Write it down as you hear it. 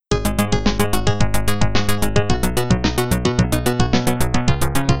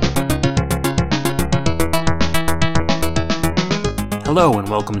Hello and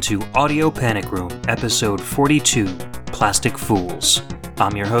welcome to Audio Panic Room, episode 42, Plastic Fools.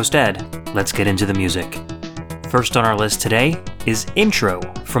 I'm your host Ed. Let's get into the music. First on our list today is Intro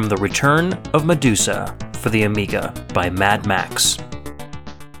from The Return of Medusa for the Amiga by Mad Max.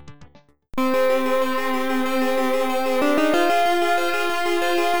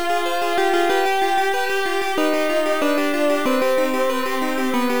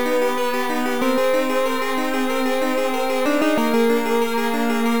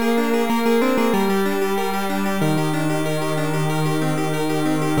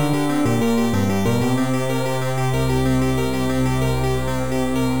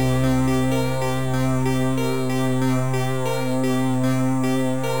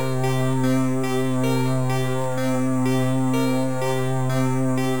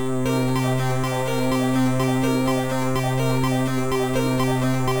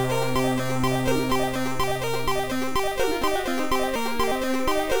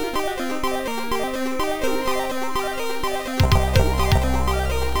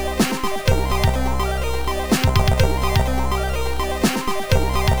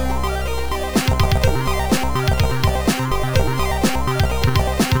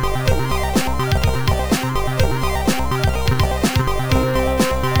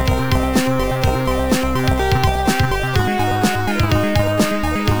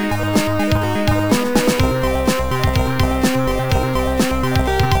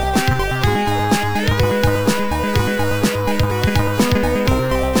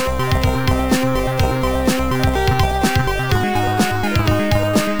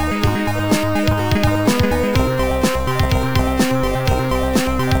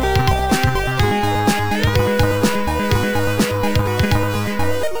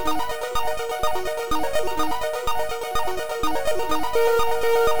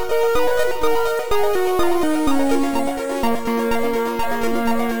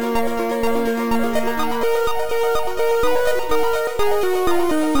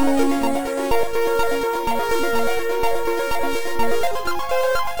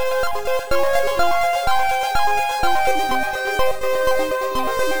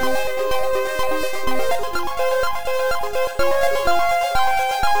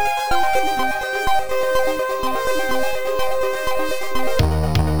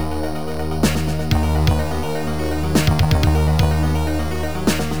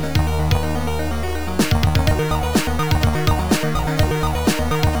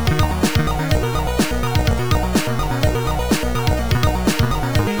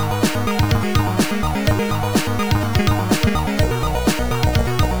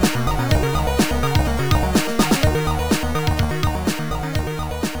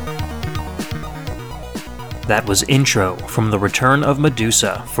 That was Intro from The Return of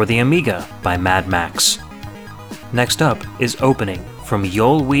Medusa for the Amiga by Mad Max. Next up is Opening from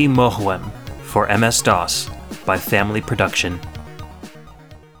Yol Wee Mohuem for MS-DOS by Family Production.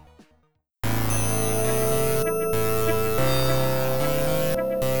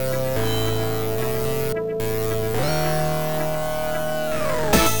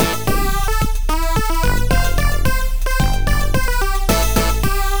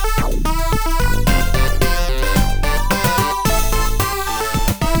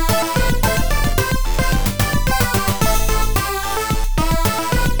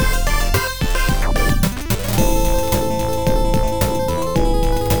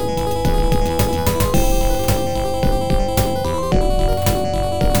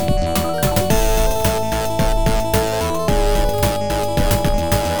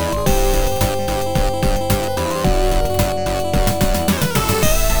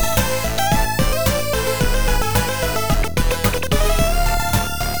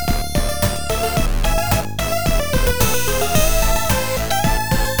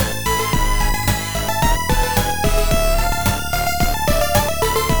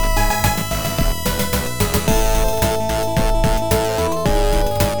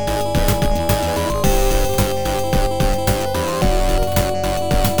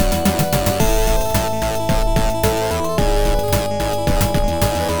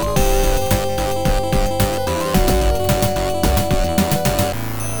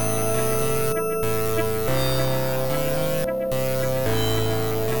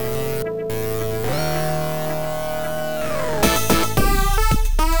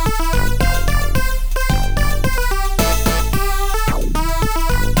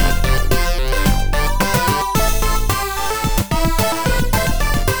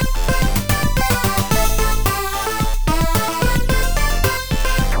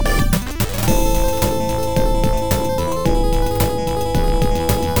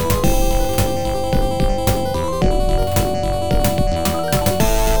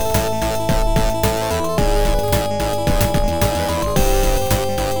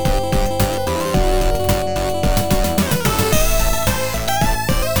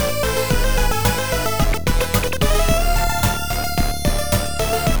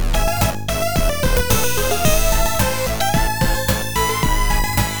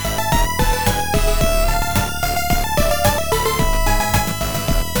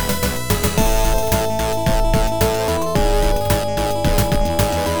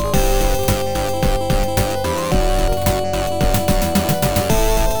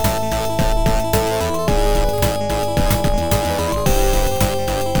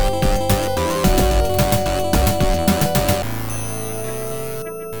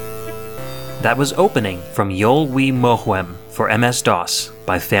 That was Opening from Yol We Mohuem for MS-DOS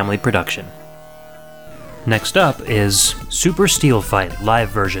by Family Production. Next up is Super Steel Fight live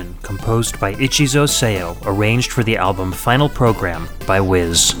version composed by Ichizo Seo, arranged for the album Final Program by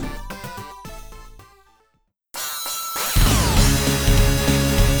Wiz.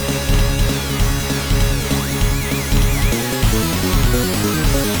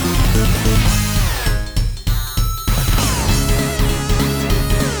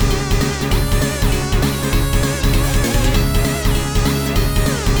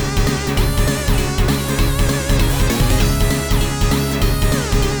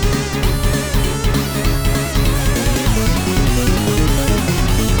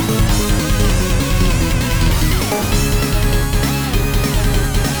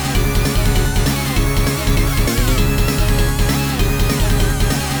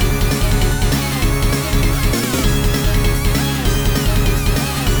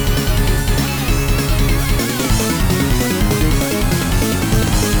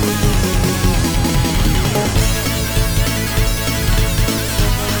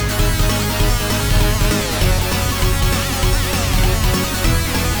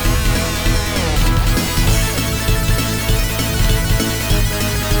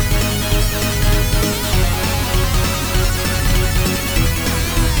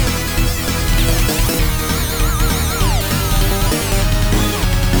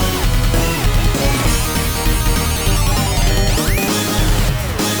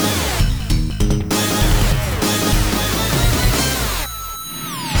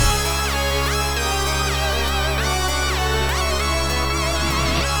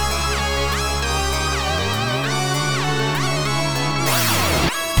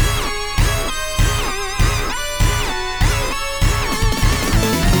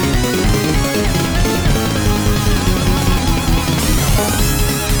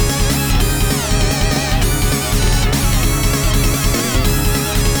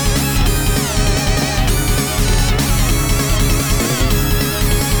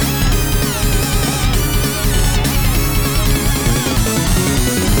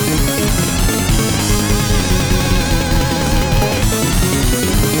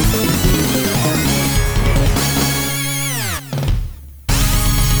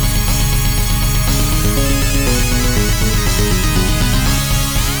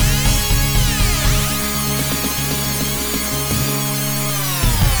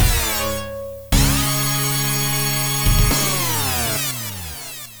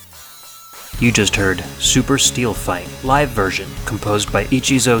 You just heard Super Steel Fight live version composed by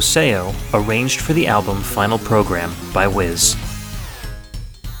Ichizo Seo, arranged for the album Final Program by Wiz.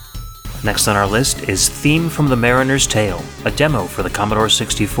 Next on our list is Theme from the Mariner's Tale, a demo for the Commodore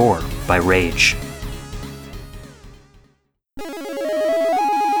 64 by Rage.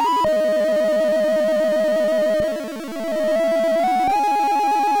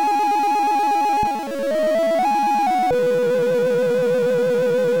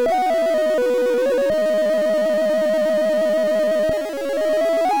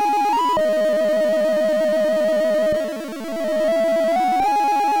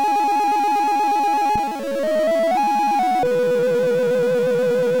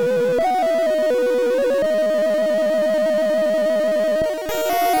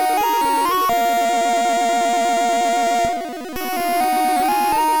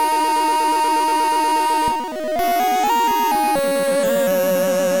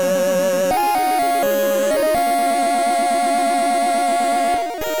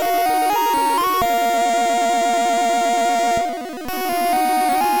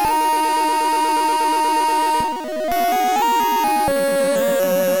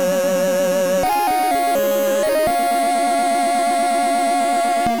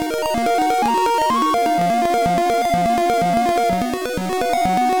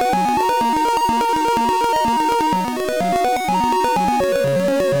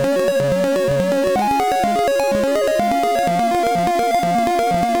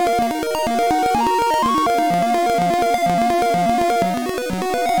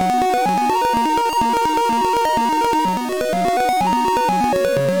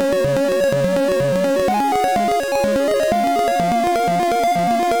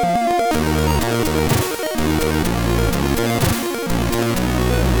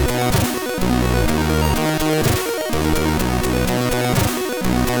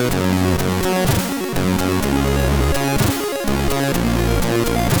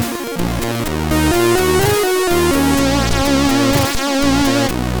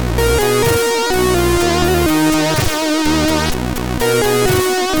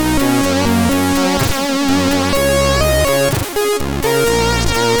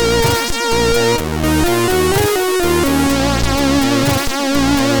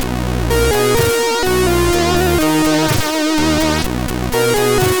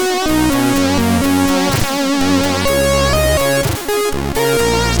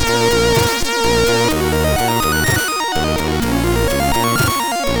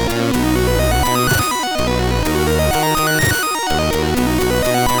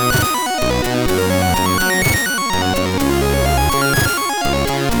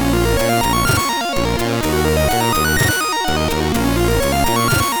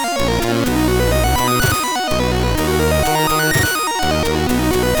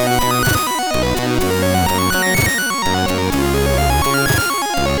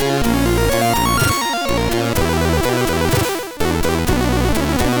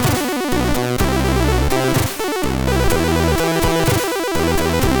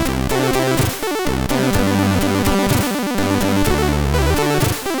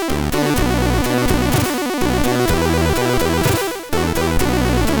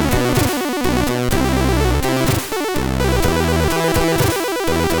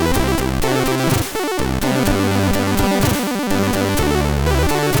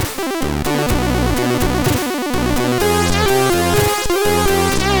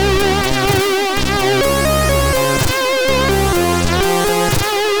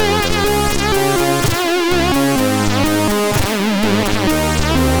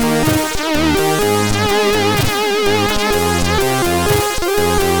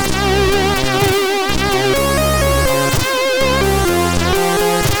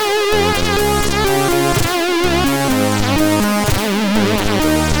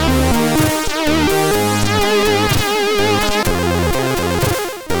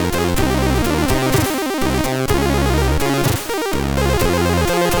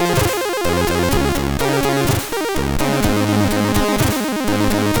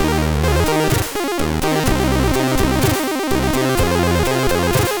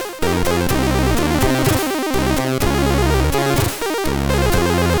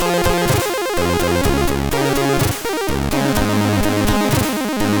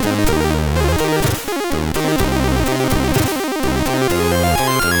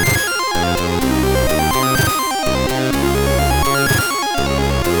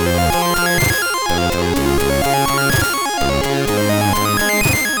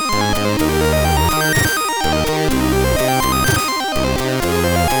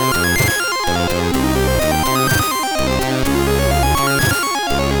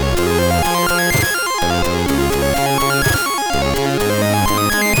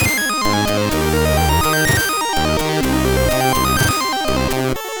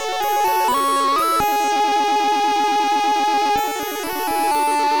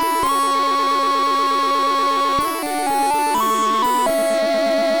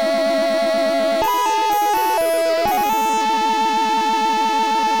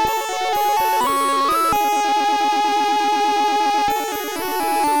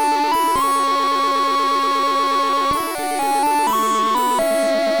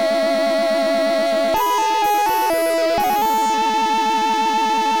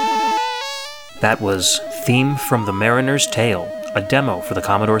 That was Theme from the Mariner's Tale, a demo for the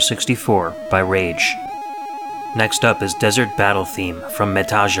Commodore 64 by Rage. Next up is Desert Battle Theme from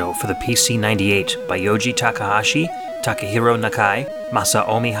Metajo for the PC-98 by Yoji Takahashi, Takahiro Nakai,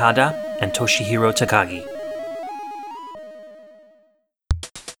 Masaomi Hada, and Toshihiro Takagi.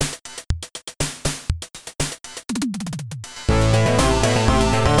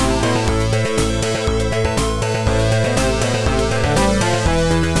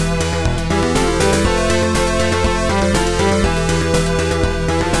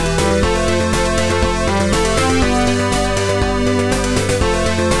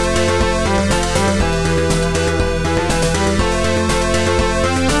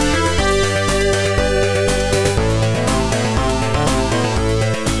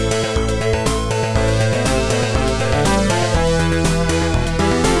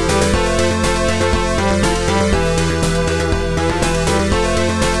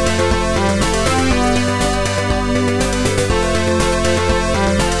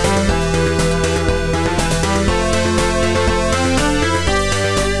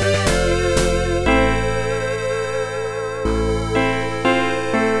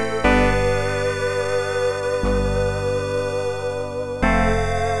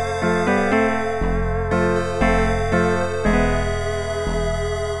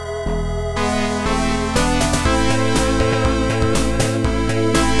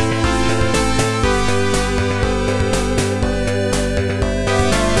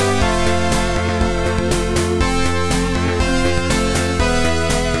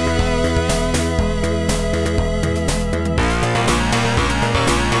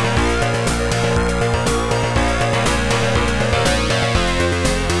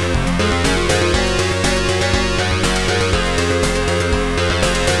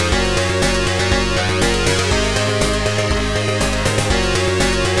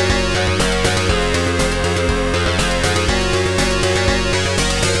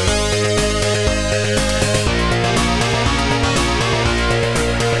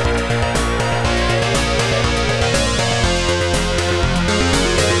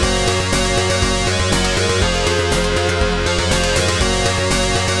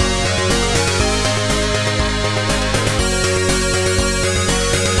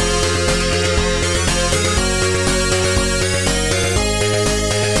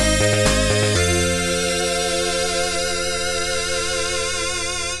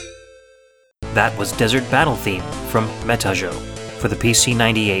 That was Desert Battle Theme from Metajo for the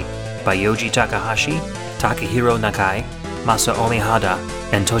PC-98 by Yoji Takahashi, Takahiro Nakai, Masaomi Hada,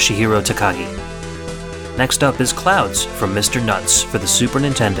 and Toshihiro Takagi. Next up is Clouds from Mr. Nuts for the Super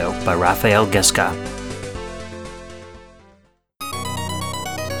Nintendo by Rafael Gesca.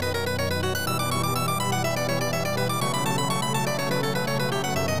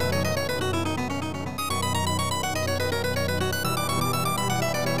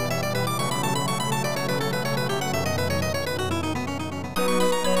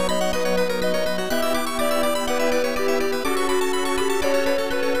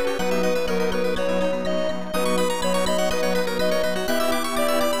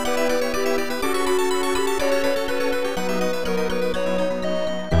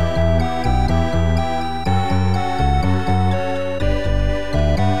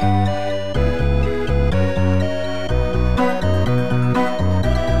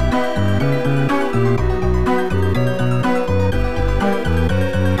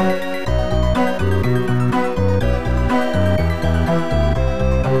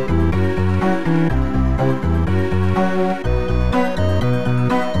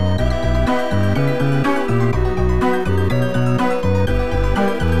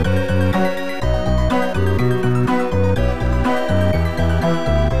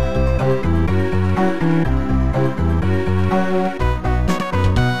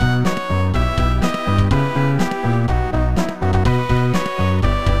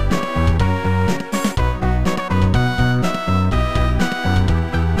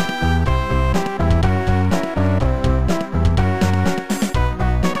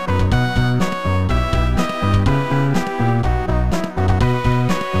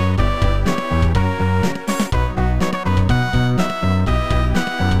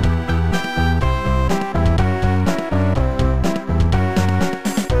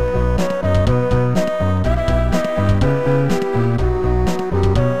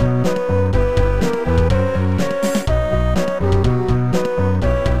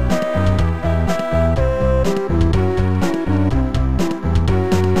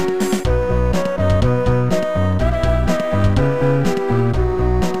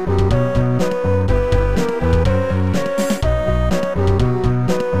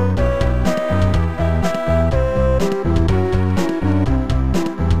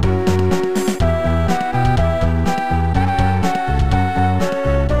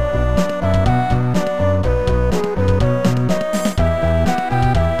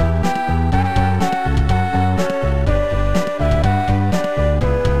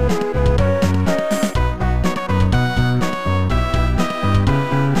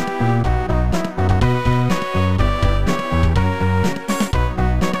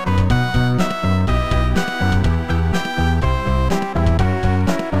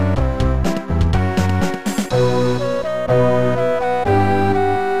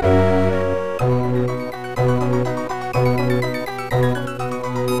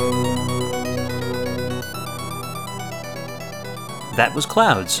 That was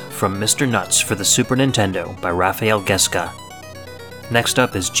Clouds from Mr. Nuts for the Super Nintendo by Rafael Gesca. Next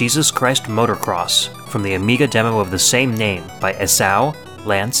up is Jesus Christ Motocross from the Amiga demo of the same name by Esau,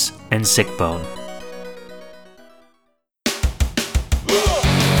 Lance, and Sickbone.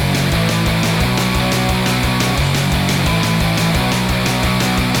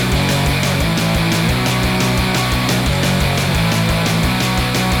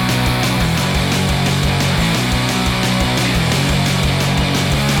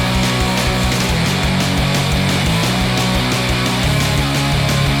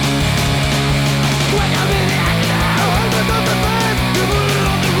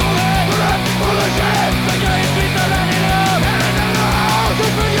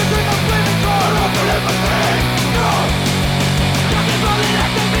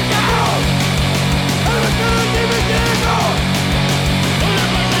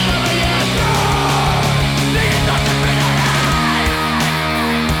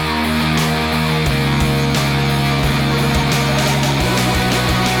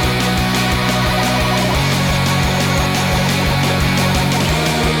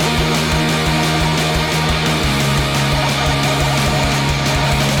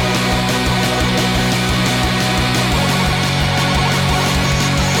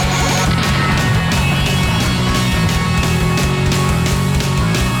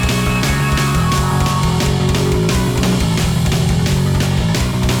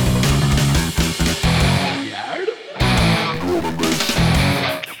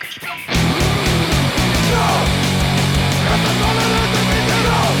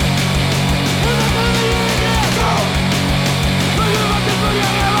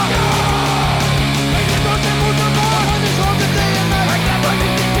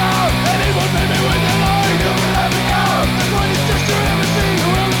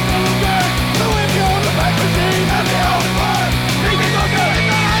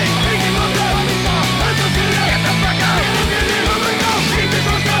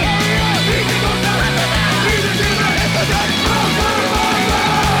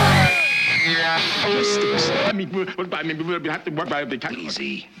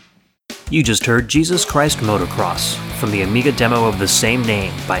 Easy. You just heard Jesus Christ Motocross from the Amiga demo of the same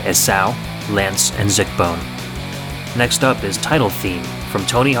name by Esau, Lance, and Sickbone. Next up is Title Theme from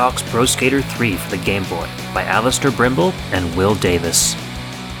Tony Hawk's Pro Skater 3 for the Game Boy by Alistair Brimble and Will Davis.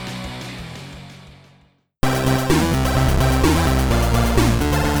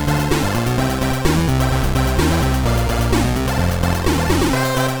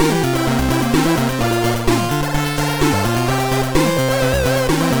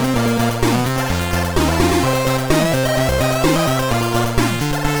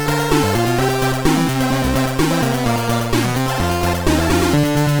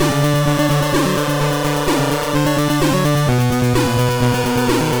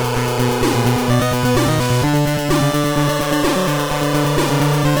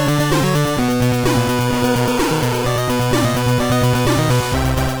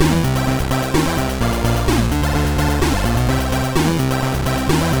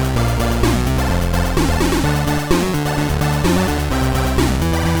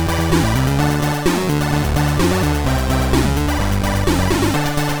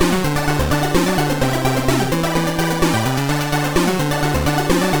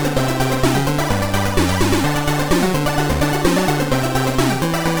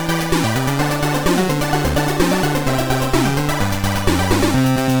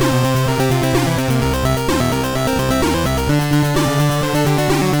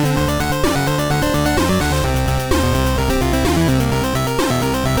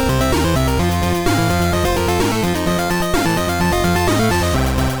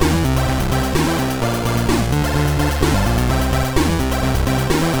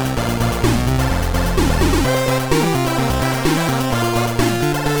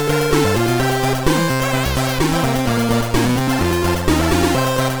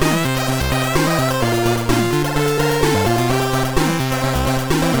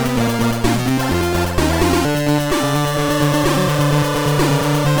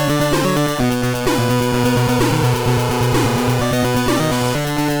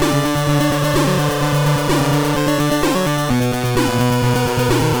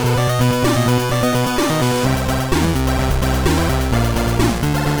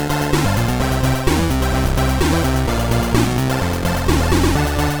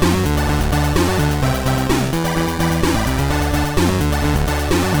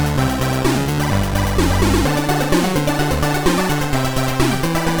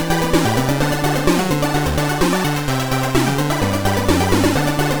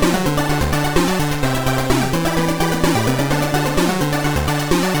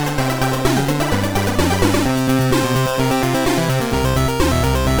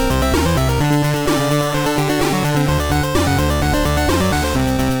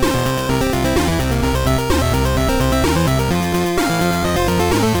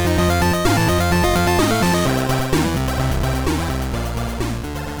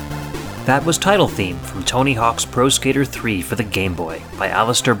 That was Title Theme from Tony Hawk's Pro Skater 3 for the Game Boy by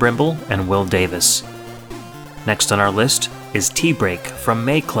Alistair Brimble and Will Davis. Next on our list is T-Break from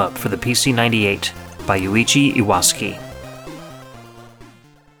May Club for the PC-98 by Yuichi Iwasaki.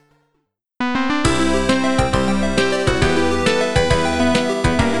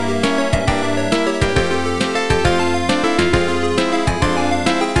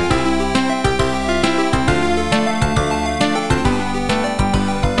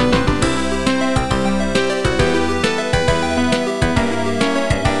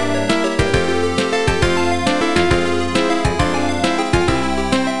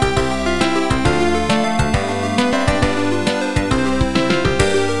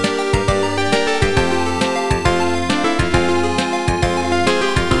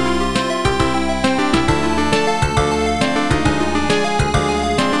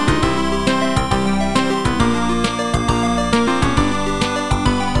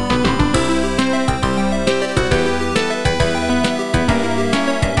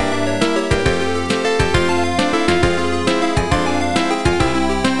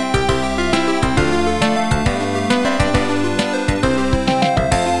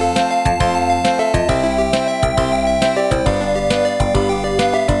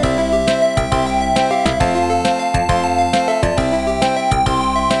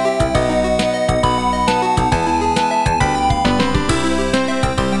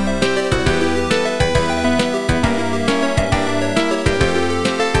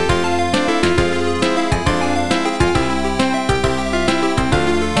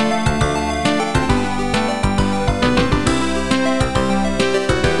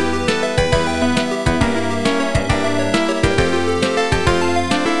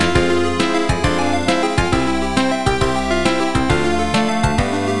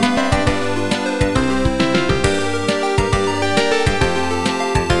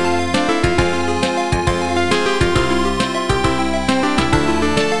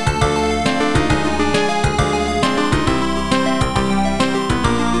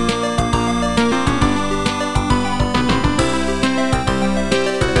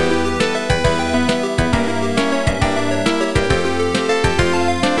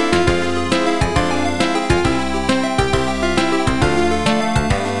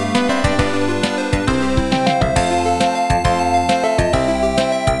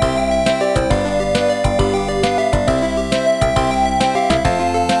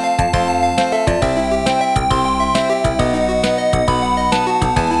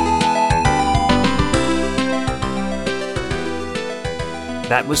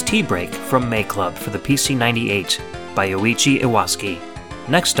 That was T-Break from May Club for the PC-98 by Yoichi Iwasaki.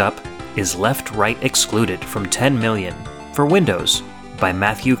 Next up is Left Right Excluded from 10 Million for Windows by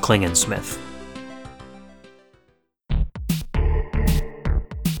Matthew Klingensmith.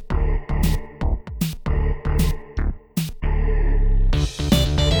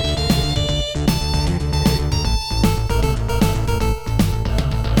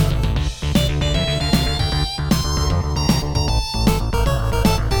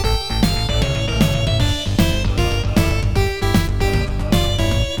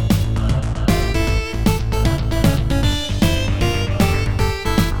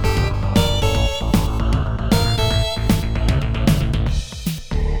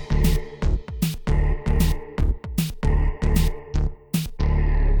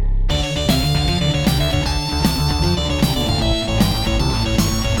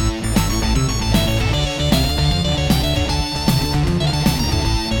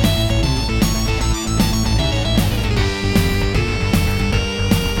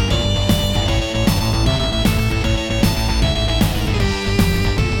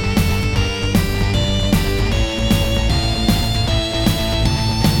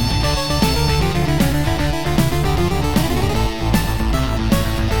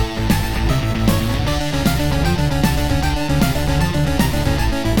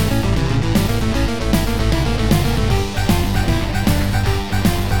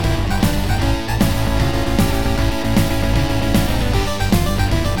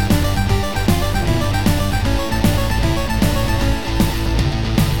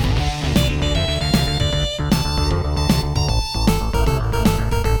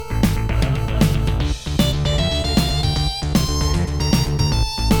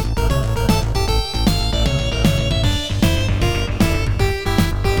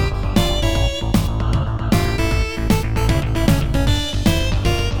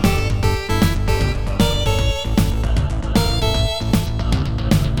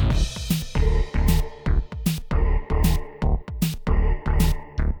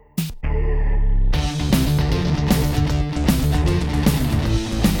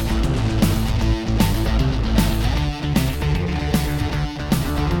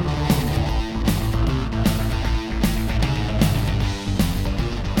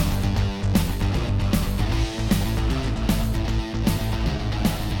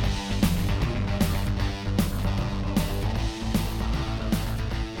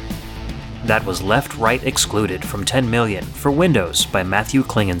 That was Left Right Excluded from 10 Million for Windows by Matthew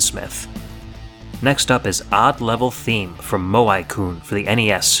Klingensmith. Next up is Odd Level Theme from Moai-kun for the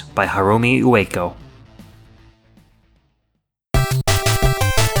NES by Hiromi Ueko.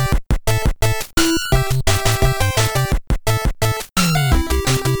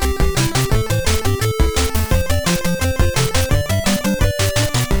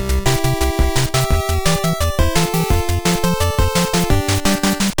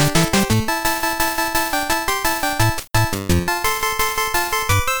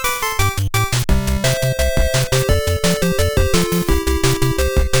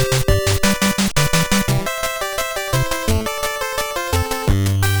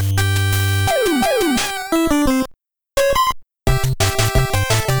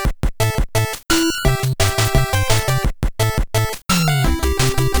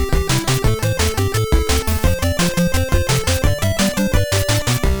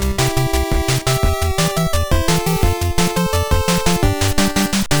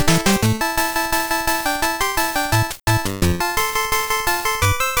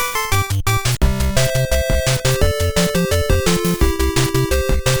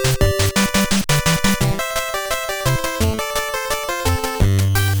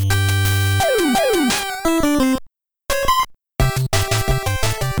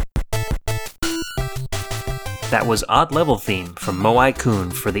 That was Odd Level Theme from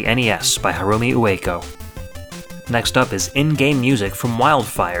Moai-kun for the NES by Hiromi Ueko. Next up is in-game music from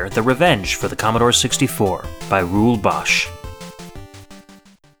Wildfire: The Revenge for the Commodore 64 by Roel Bosch.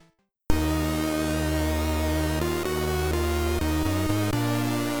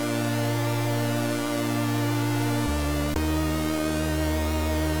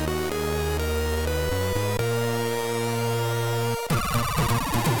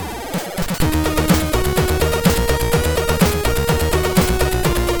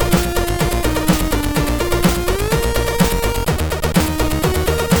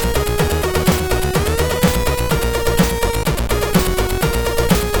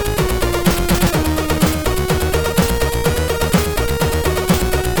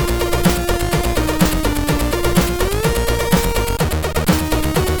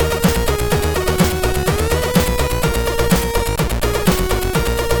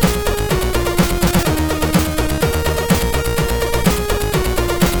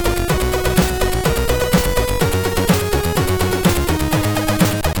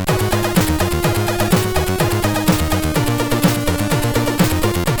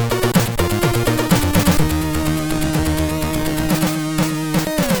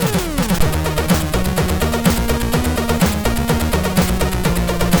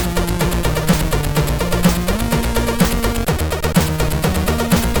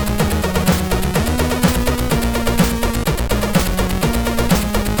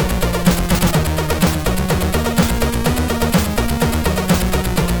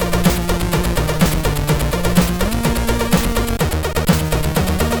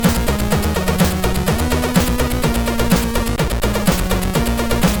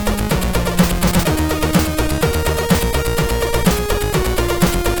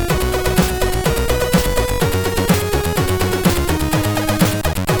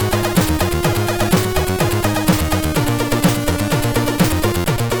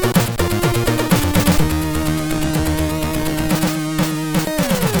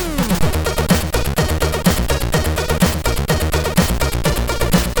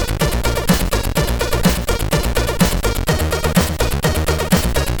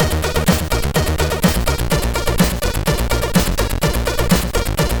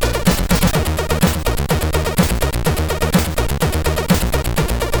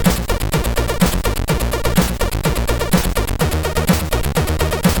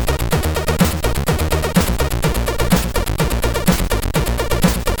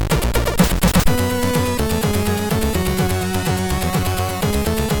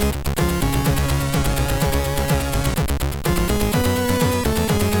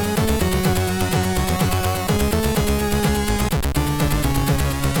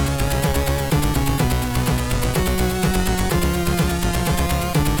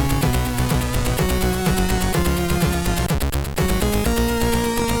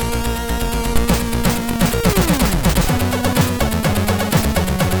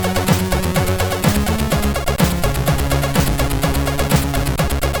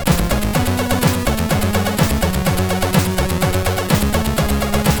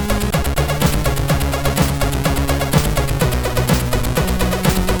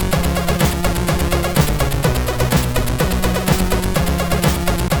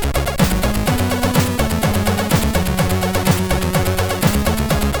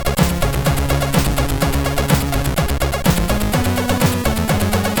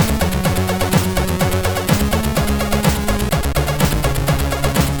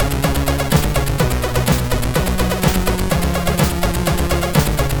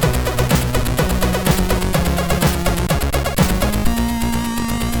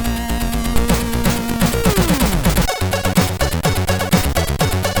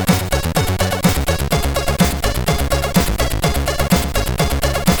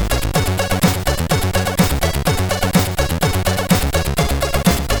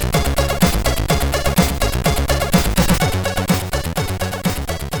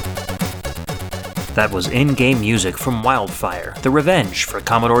 That was in-game music from Wildfire: The Revenge for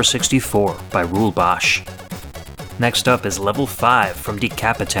Commodore 64 by Rool Bosch. Next up is Level 5 from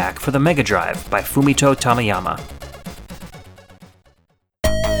Decap Attack for the Mega Drive by Fumito Tamiyama.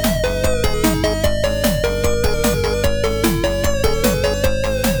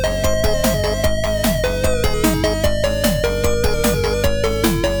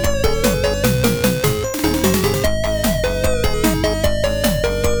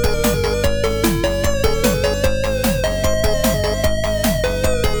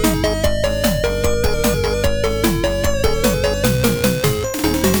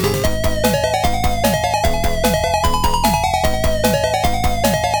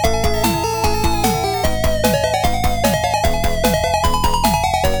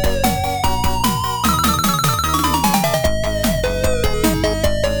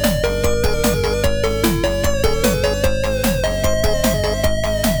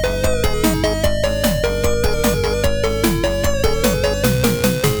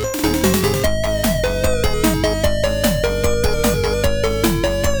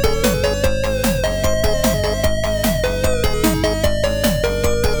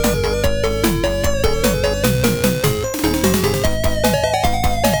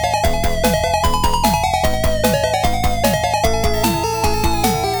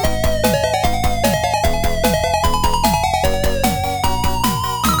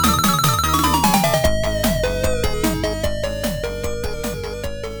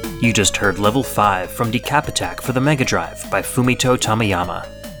 You just heard Level 5 from Decap Attack for the Mega Drive by Fumito Tamiyama.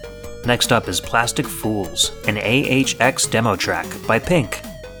 Next up is Plastic Fools, an AHX demo track by Pink.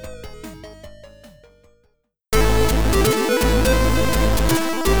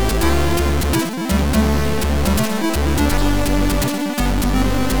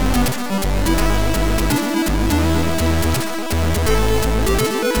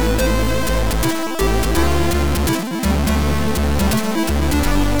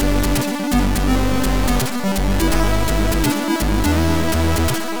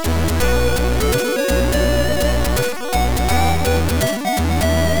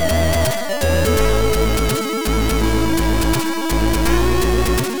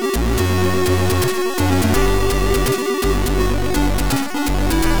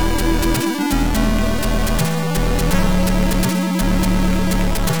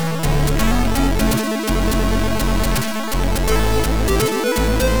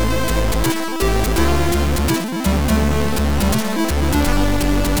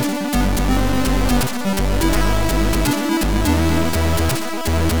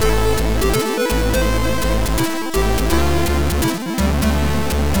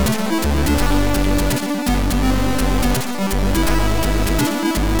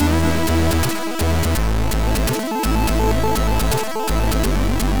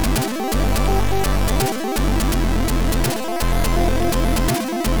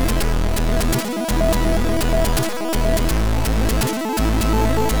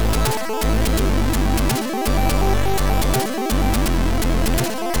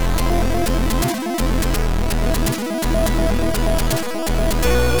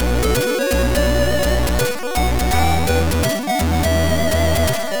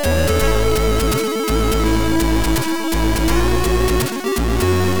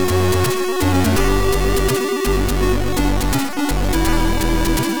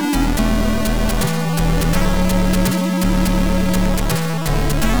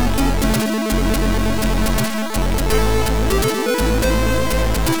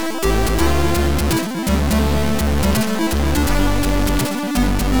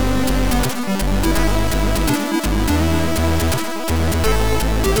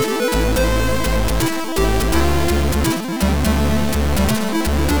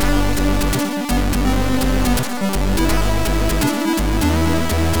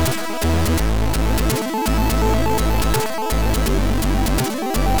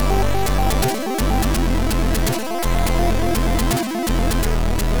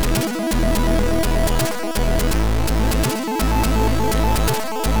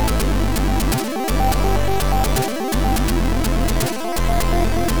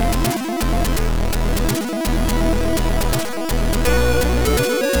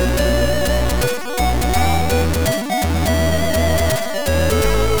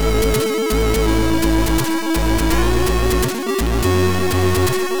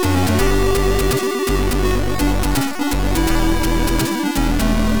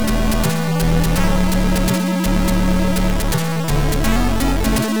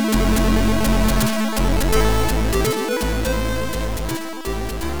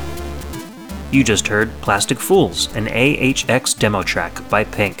 You just heard Plastic Fools, an AHX demo track by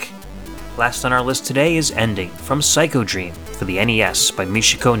Pink. Last on our list today is Ending from Psycho Dream for the NES by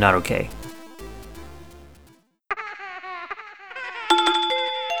Michiko Naruke.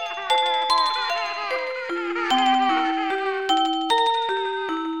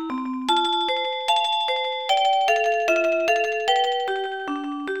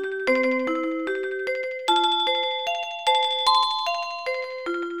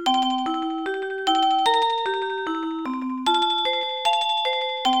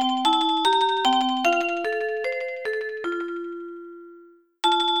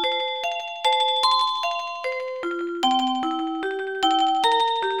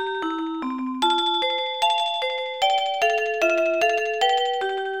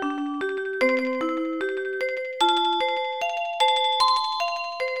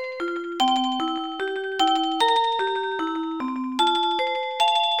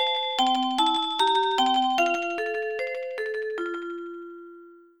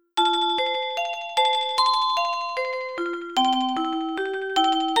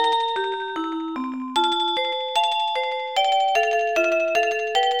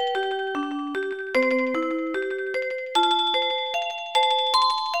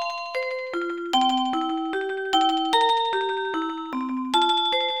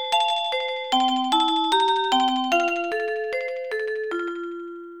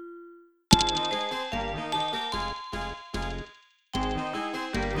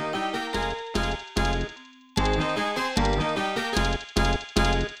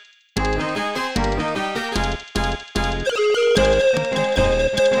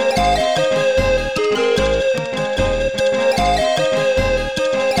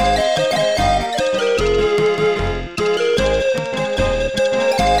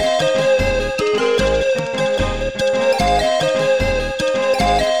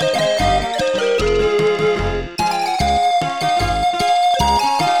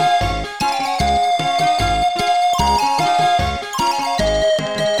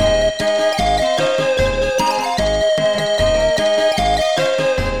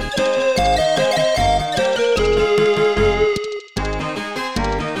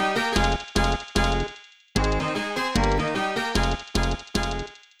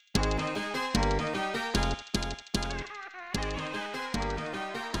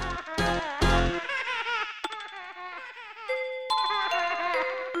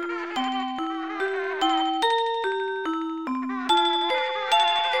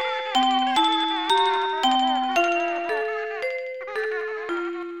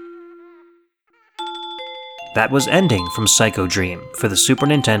 That was Ending from Psycho Dream for the Super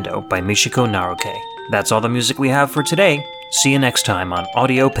Nintendo by Michiko Naruke. That's all the music we have for today. See you next time on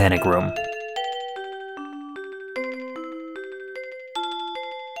Audio Panic Room.